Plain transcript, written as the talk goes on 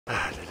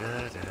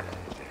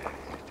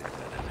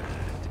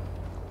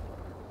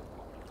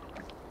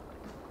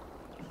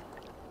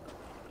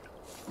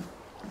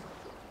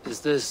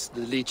Is this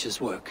the leech's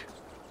work?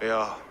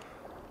 Yeah.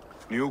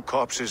 New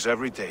corpses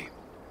every day.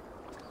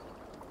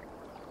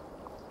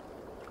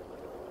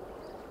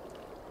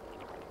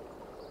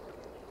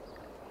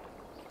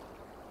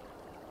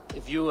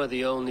 If you are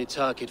the only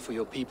target for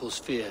your people's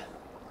fear,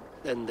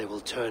 then they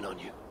will turn on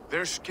you.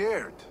 They're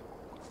scared.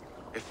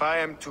 If I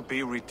am to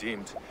be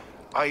redeemed,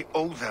 I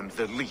owe them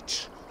the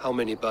leech. How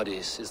many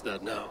bodies is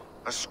that now?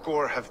 A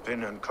score have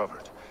been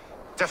uncovered.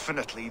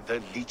 Definitely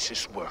the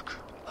leech's work.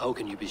 How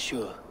can you be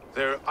sure?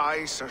 Their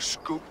eyes are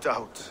scooped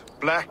out.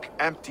 Black,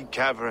 empty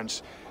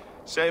caverns.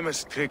 Same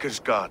as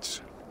Trigger's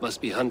gods. Must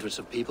be hundreds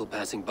of people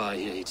passing by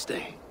here each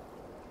day.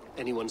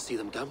 Anyone see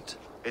them dumped?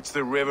 It's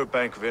the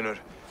riverbank, Vinner.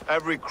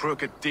 Every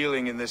crooked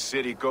dealing in this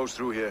city goes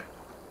through here.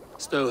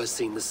 Stowe has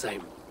seen the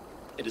same.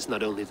 It is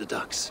not only the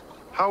ducks.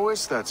 How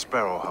is that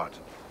Sparrow hut?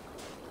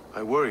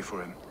 I worry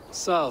for him.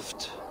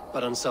 Soft,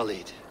 but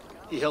unsullied.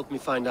 He helped me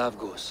find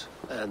Avgos,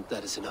 and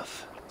that is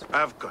enough.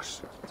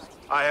 Avgos.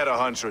 I had a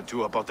hunch or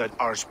two about that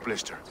arse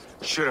blister.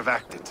 Should have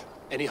acted.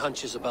 Any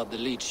hunches about the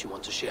leech you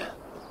want to share?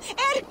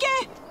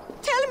 Erke!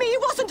 Tell me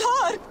it wasn't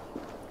her!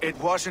 It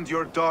wasn't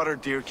your daughter,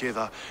 dear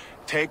Kida.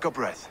 Take a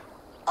breath.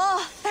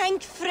 Oh,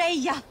 thank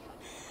Freya.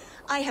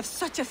 I have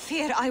such a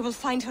fear I will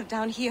find her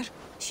down here.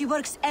 She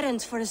works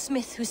errands for a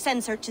smith who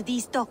sends her to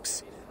these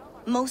docks.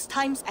 Most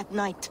times at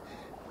night.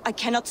 I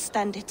cannot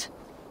stand it.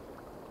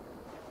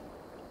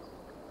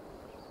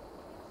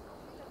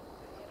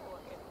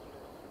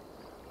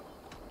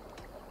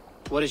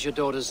 What is your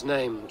daughter's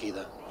name,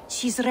 Gida?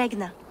 She's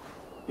Regna.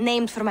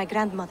 Named for my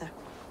grandmother.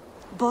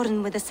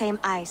 Born with the same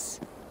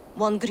eyes.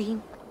 One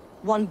green,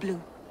 one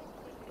blue.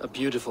 A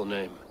beautiful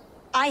name.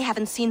 I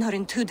haven't seen her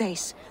in 2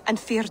 days, and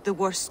feared the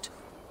worst.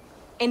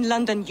 In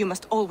London, you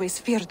must always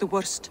fear the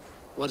worst.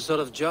 What sort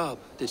of job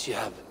did she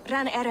have?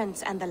 Ran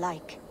errands and the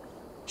like.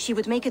 She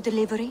would make a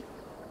delivery,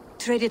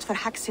 trade it for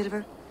hack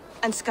silver,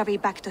 and scurry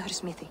back to her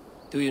smithy.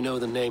 Do you know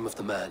the name of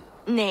the man?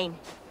 Name.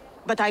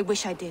 But I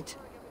wish I did.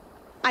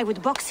 I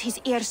would box his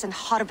ears and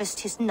harvest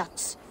his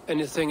nuts.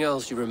 Anything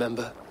else you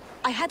remember?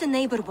 I had a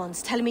neighbor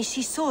once tell me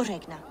she saw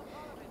Regna,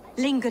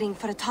 lingering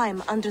for a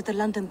time under the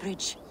London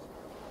Bridge.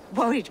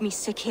 Worried me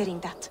sick hearing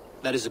that.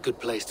 That is a good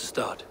place to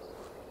start.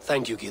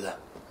 Thank you, Gida.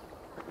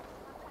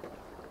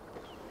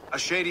 A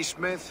shady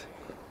smith,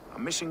 a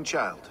missing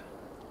child.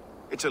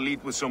 It's a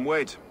lead with some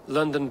weight.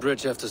 London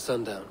Bridge after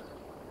sundown.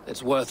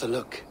 It's worth a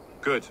look.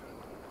 Good.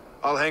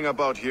 I'll hang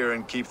about here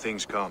and keep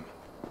things calm.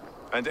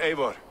 And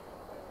Eivor,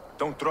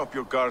 don't drop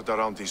your guard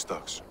around these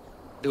docks.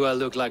 Do I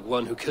look like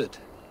one who could?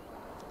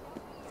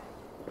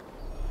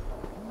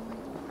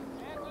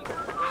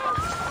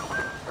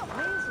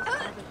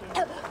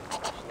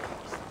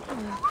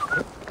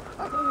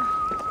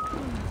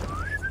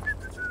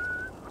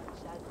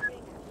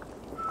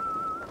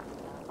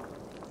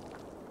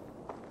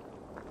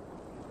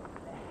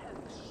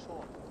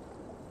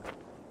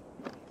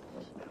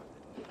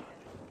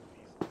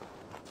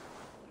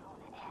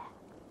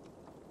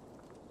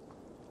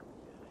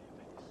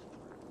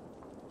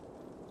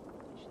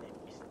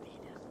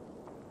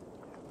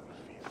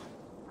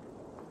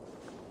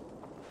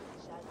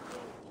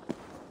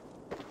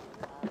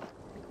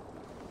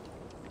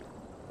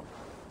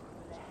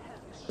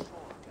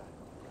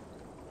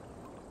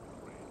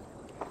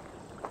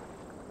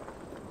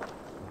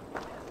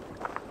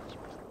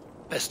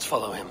 Best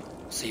follow him,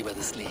 see where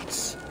this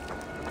leads.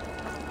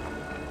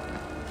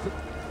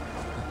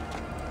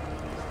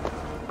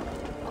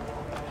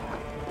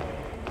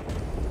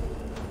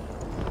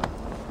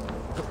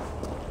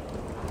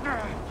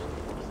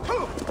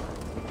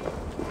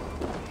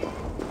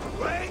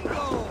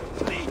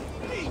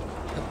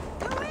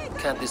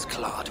 Can't this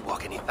clod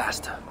walk any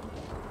faster?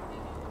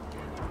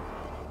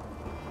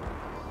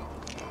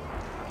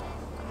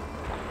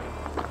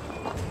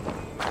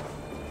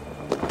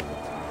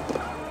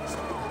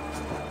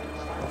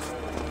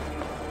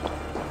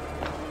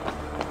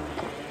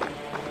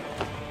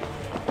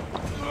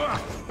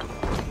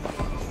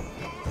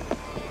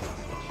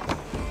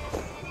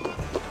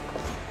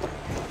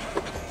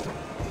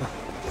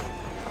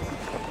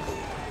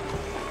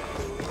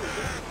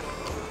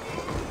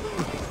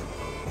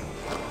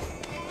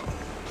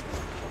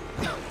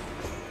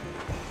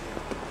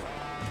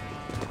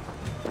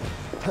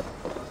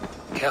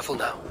 Careful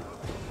now.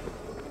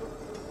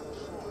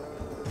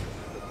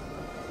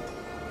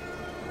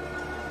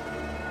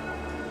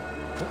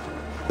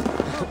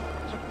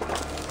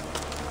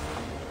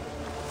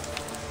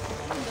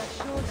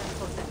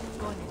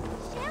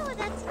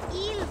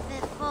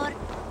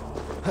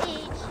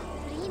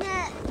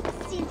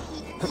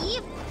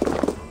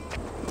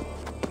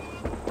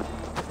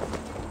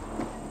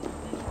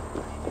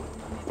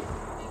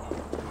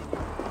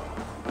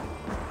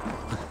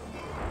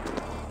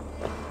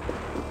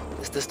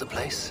 Is this the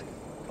place?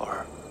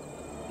 Or...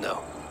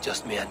 no,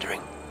 just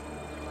meandering.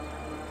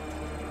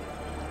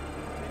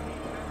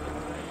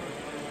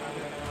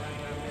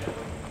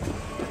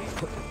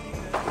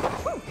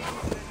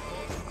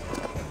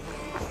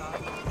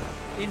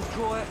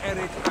 Introa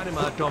erit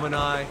anima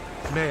domini,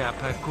 mea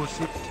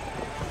percussit.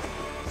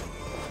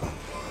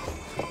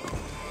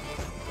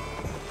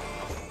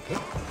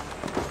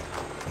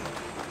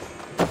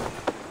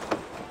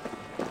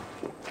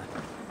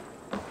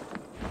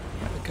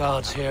 The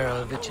guards here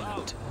are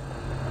vigilant.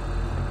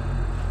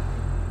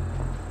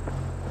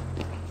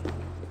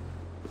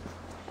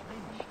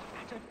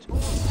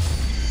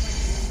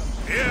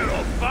 Here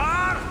or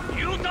far,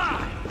 you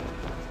die!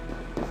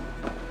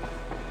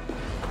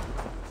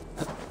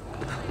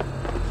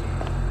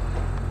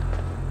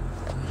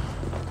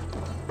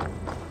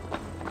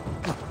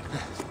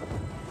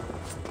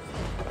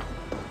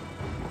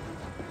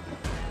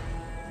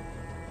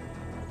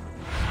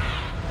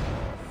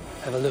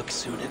 Have a look,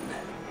 Sunan.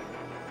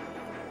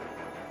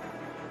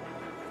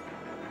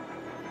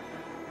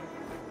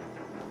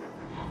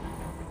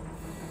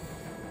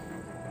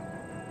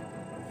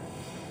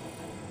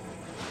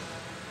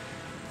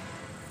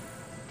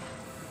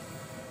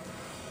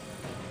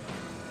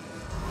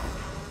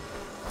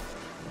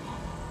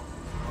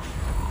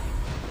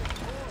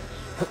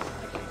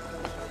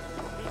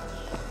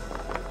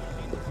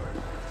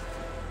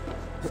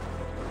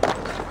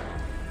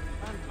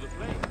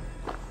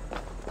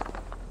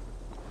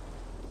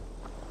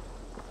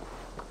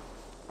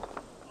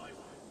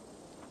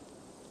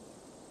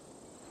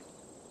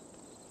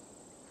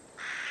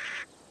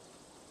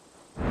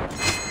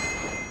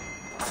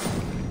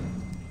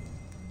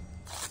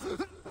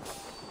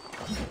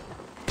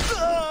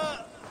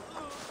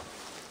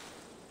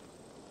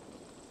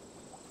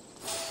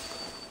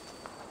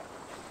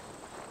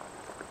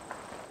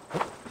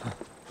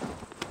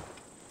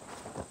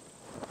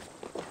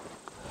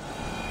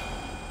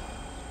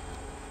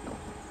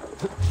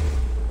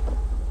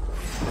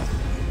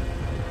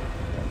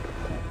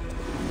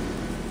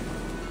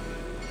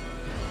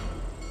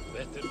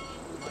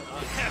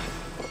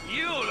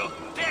 You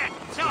look dead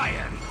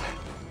tired!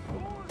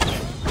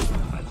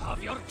 I'll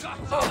have your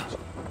guts out!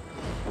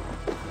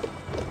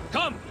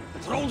 Come,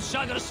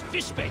 Trollshagger's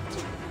fishbait!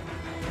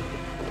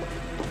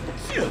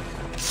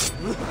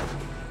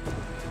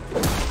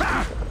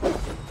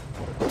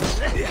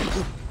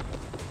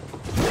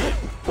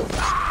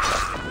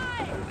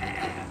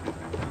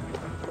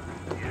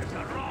 Here's a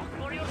rock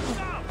for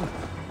yourself!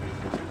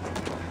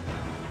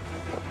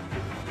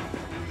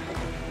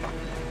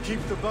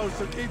 Keep the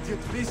both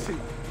idiots busy.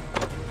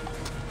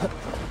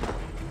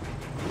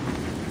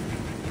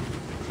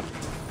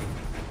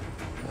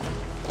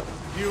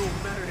 You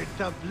merit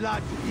the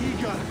blood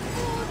eagle.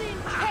 Odin,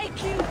 take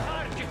you!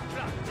 Target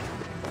trapped!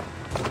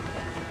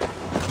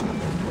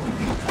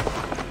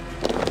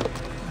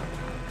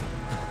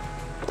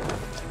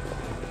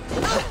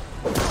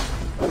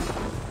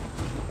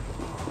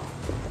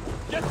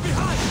 Get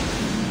behind!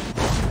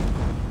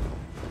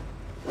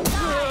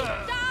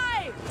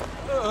 Die!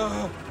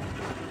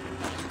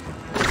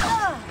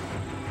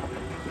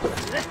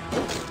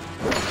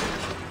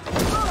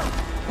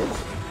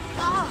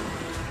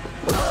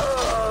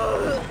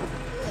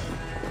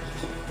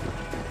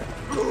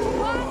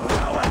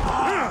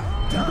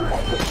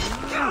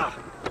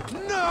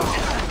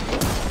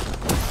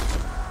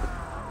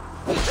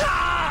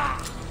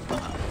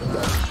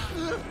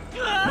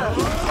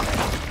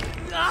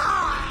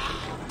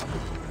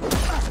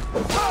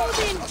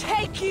 Odin,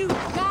 take you!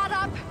 Guard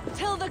up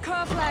till the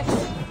curve flags.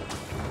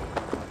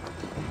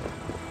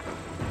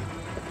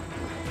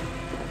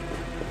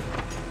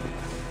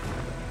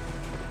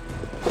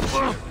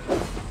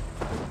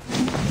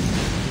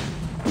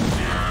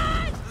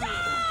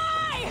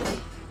 Die!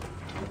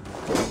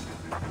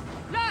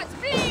 Let's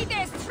flee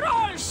this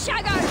troll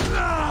shagger!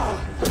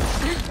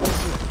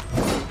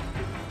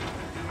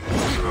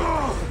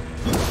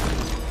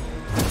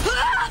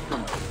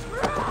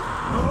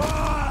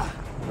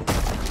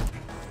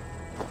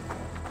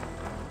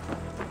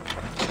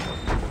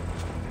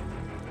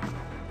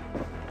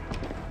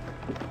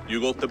 You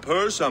got the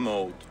purse I'm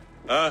owed.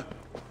 Huh?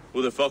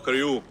 Who the fuck are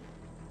you?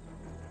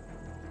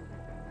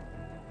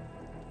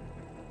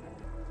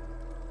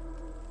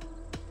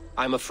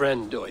 I'm a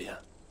friend, Oya.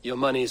 Your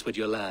money's with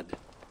your lad.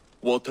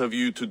 What have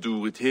you to do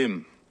with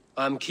him?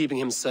 I'm keeping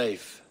him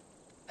safe.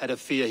 Had a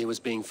fear he was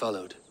being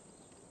followed.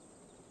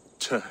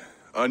 Tch,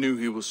 I knew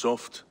he was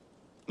soft.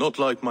 Not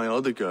like my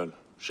other girl.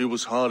 She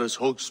was hard as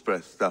hog's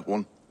breath, that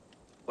one.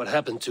 What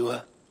happened to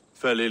her?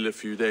 Fell ill a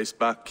few days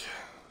back.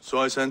 So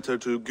I sent her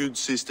to good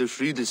Sister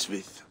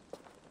Frideswith.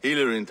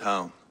 Healer in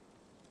town.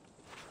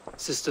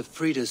 Sister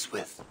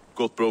Frideswith.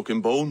 Got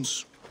broken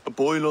bones, a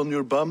boil on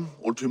your bum,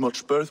 or too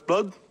much birth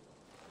blood?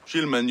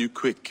 She'll mend you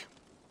quick.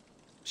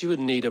 She would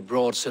need a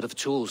broad set of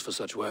tools for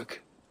such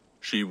work.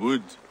 She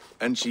would,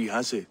 and she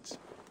has it.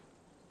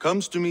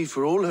 Comes to me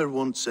for all her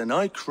wants, and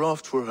I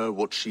craft for her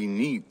what she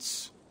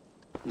needs.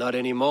 Not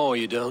anymore,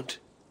 you don't.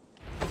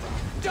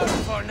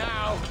 Done for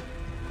now!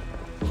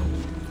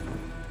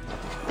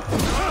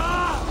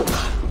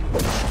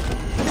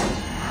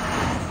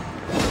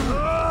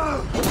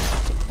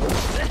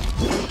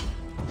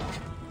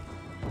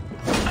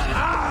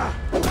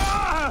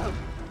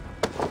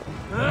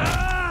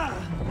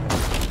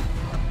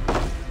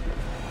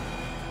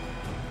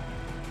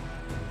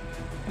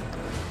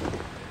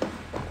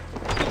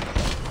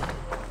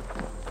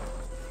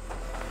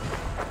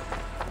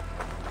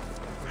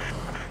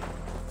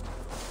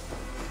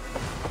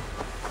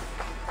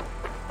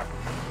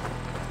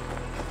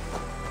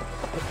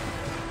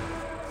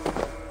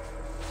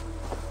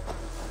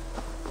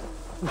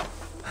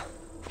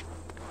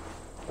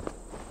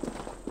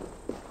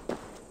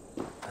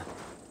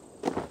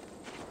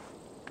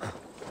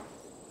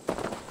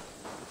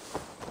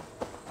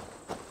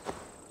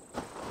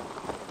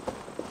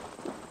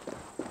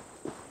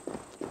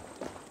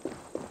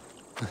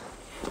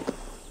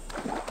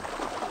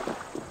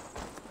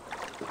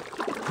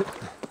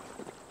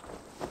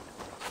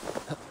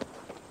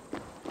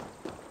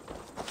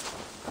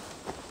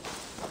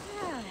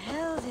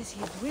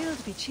 Guess he will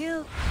be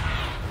chill.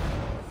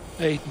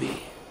 Aid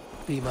me.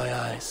 Be my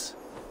eyes.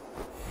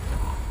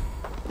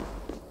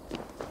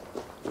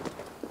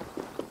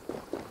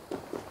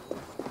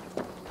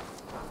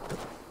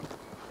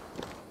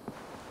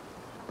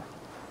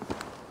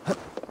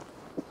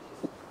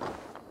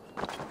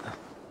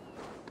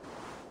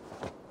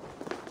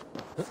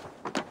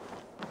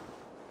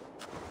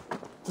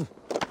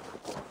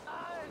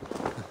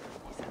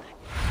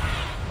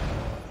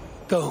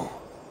 Go,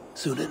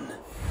 Sunan.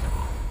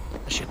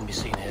 I shouldn't be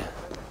seen here.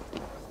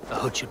 A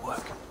hood should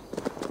work.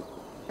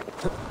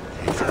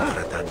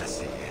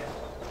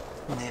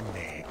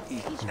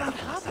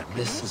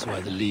 This is why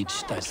the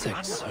leech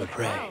dissects her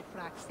prey.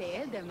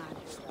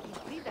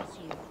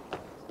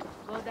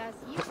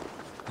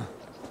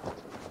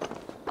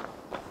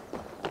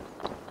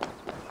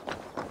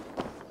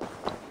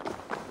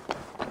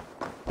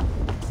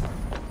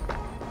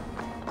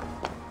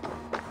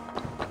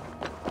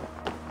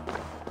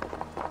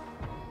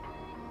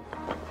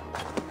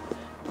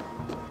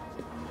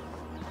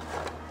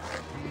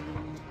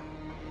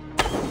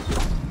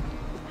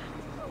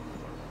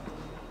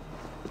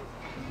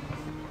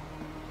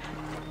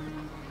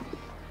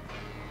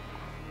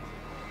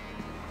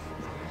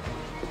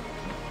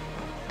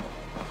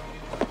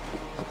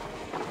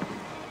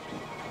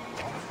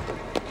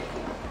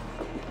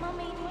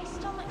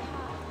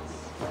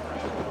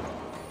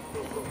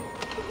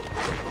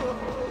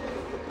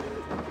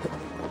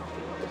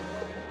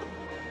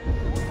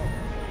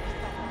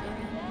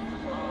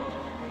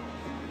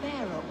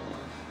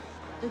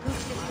 The good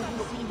sister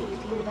will see me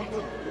feel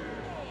better.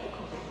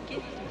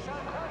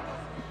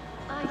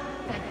 I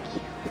thank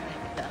you,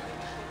 Rector.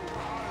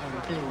 One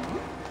blue,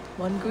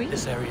 one green.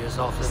 This area is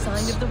off limits.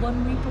 Sign of the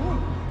one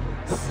reborn.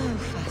 So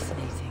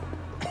fascinating.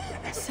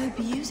 So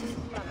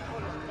beautiful.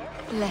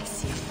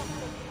 Bless you.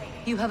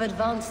 You have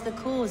advanced the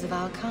cause of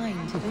our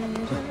kind.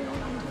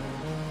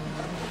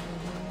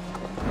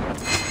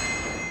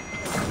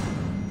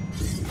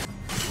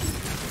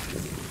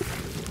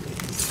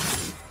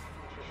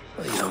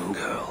 A young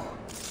girl.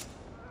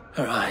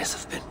 Her eyes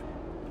have been...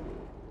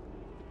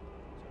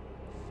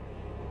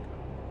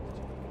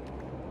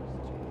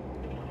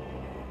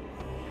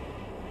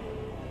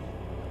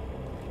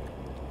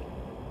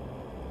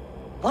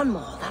 One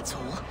more, that's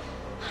all.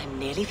 I'm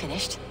nearly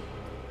finished.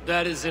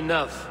 That is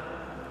enough.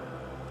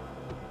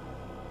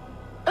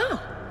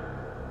 Oh,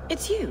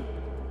 it's you.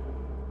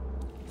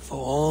 For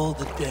all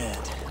the dead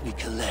we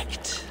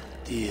collect,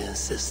 dear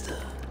sister,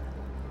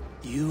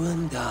 you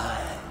and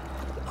I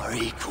are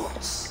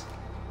equals.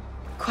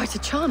 Quite a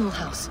charnel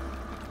house.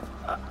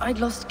 I'd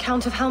lost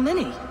count of how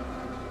many.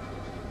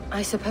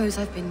 I suppose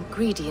I've been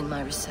greedy in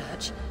my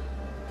research,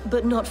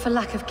 but not for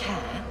lack of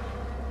care.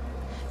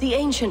 The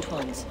Ancient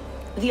Ones,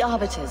 the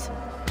Arbiters,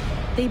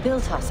 they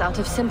built us out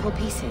of simple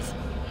pieces.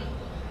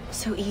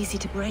 So easy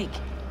to break,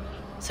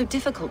 so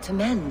difficult to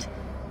mend.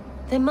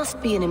 There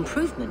must be an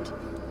improvement.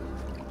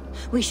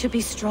 We should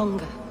be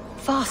stronger,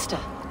 faster,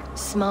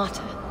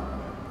 smarter.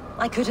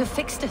 I could have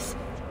fixed us.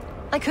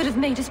 I could have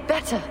made us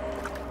better.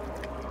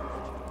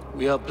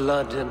 We are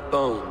blood and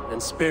bone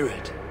and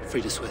spirit,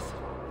 Friedeswith.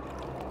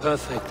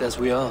 Perfect as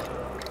we are.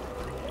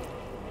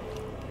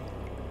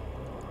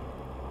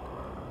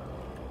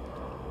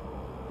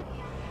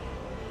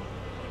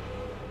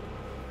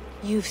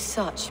 You've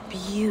such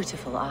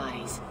beautiful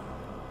eyes.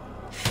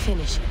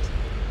 Finish it.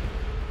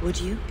 Would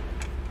you?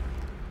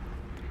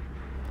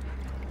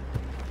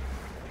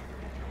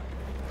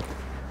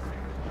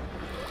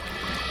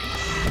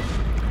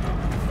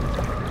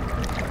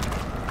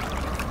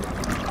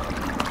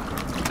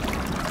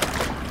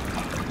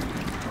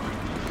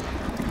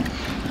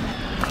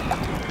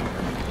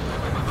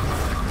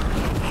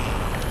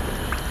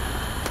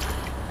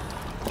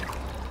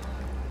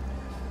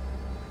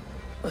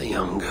 A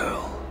young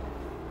girl.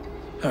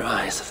 Her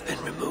eyes have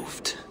been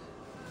removed.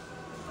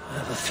 I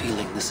have a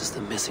feeling this is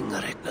the missing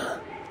Aretna.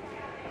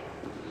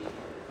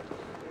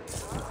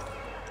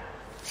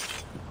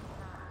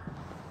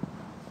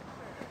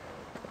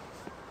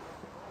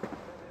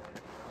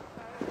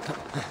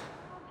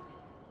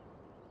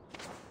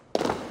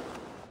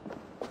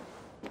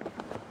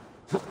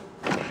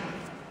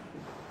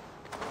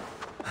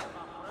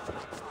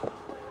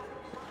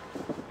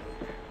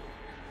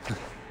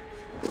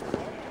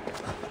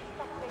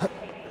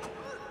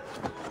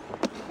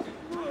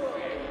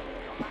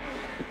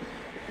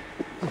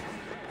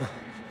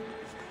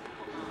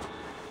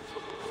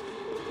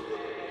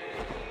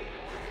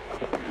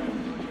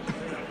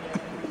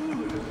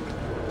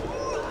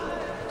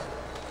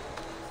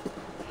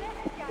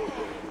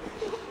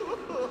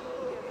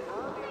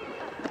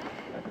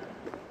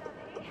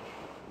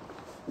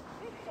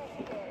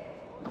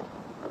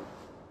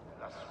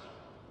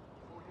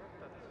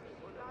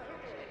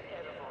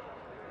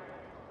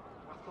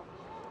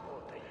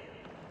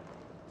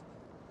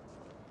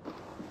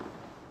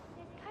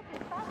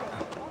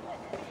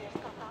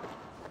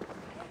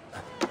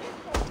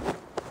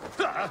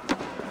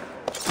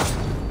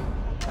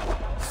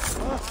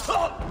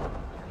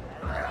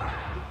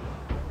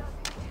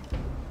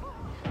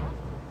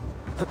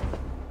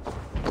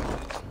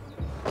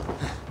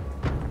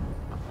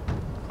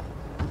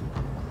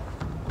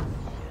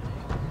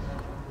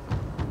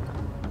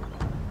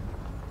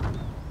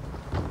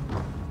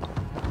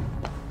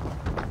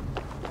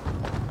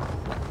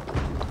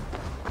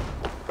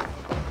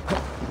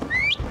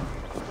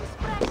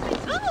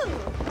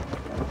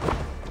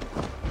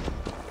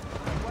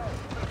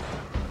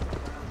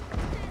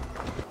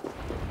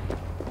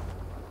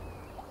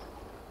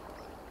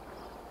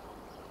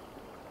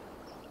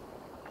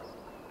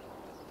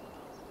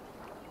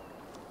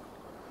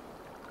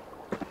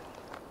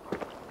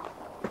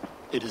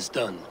 It is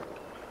done.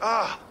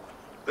 Ah,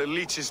 the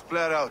leech is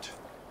flared out.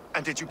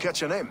 And did you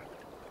catch a name?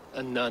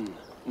 A nun,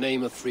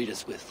 name of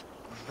Frida's with.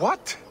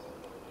 What?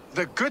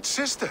 The good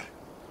sister?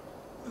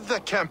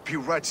 That can't be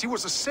right. She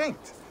was a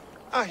saint.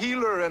 A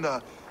healer and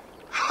a...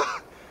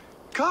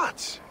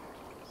 Gods!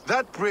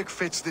 That brick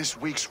fits this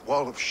week's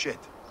wall of shit.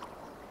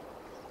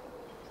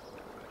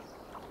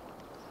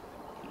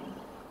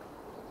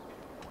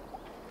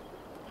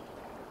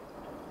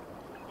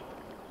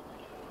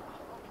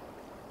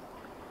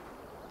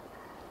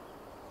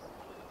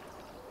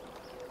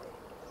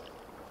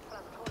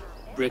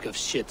 Brick of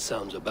shit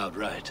sounds about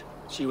right.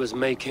 She was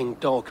making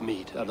dog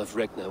meat out of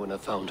Regna when I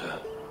found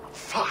her.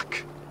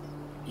 Fuck!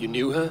 You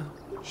knew her?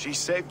 She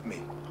saved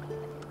me.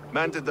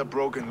 Mended a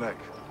broken leg.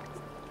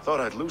 Thought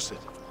I'd lose it.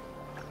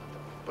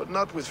 But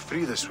not with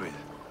Frida's with.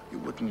 You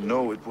wouldn't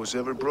know it was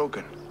ever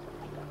broken.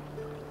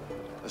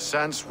 The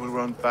sands will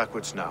run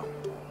backwards now.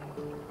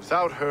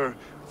 Without her,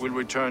 we'll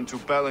return to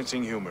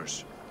balancing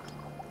humors.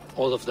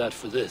 All of that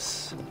for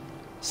this.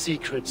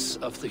 Secrets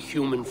of the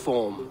human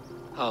form.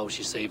 How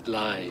she saved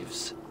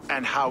lives.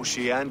 And how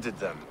she ended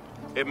them.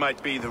 It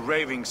might be the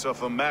ravings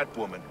of a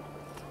madwoman.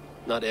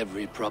 Not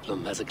every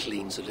problem has a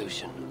clean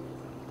solution.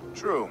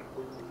 True.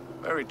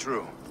 Very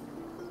true.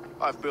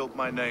 I've built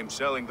my name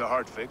selling the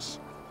heart fix.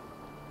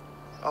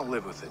 I'll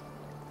live with it.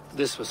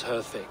 This was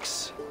her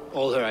fix.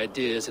 All her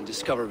ideas and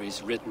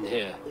discoveries written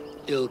here.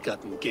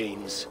 Ill-gotten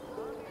gains.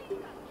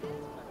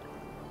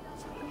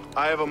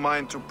 I have a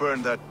mind to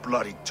burn that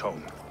bloody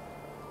tome.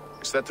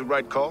 Is that the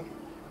right call?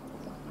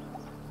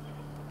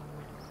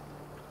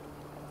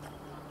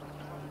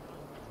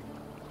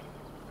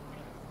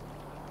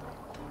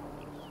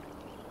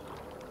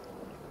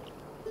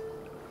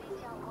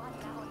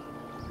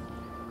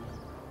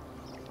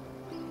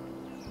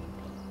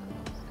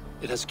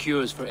 It has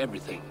cures for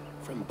everything,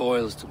 from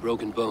boils to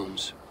broken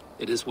bones.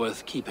 It is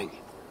worth keeping.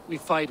 We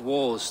fight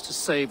wars to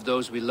save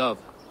those we love,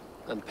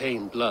 and pay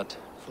in blood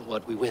for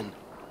what we win.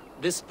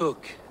 This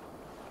book,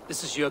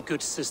 this is your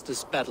good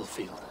sister's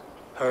battlefield.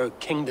 Her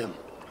kingdom.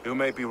 You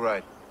may be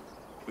right.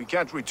 We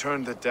can't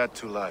return the dead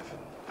to life.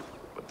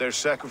 But their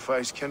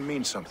sacrifice can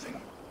mean something.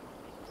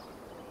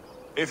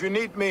 If you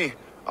need me,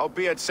 I'll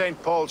be at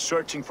St. Paul's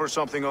searching for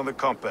something on the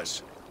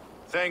compass.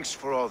 Thanks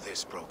for all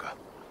this, Broca.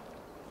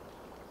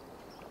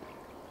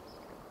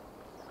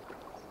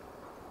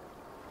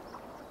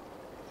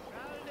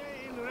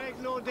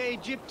 Regno dei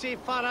Egipti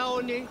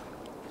faraoni,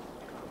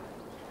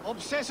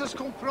 obsessos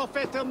cum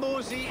profeta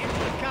Mosi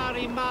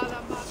implicari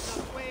mala magna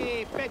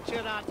que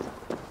pecerat,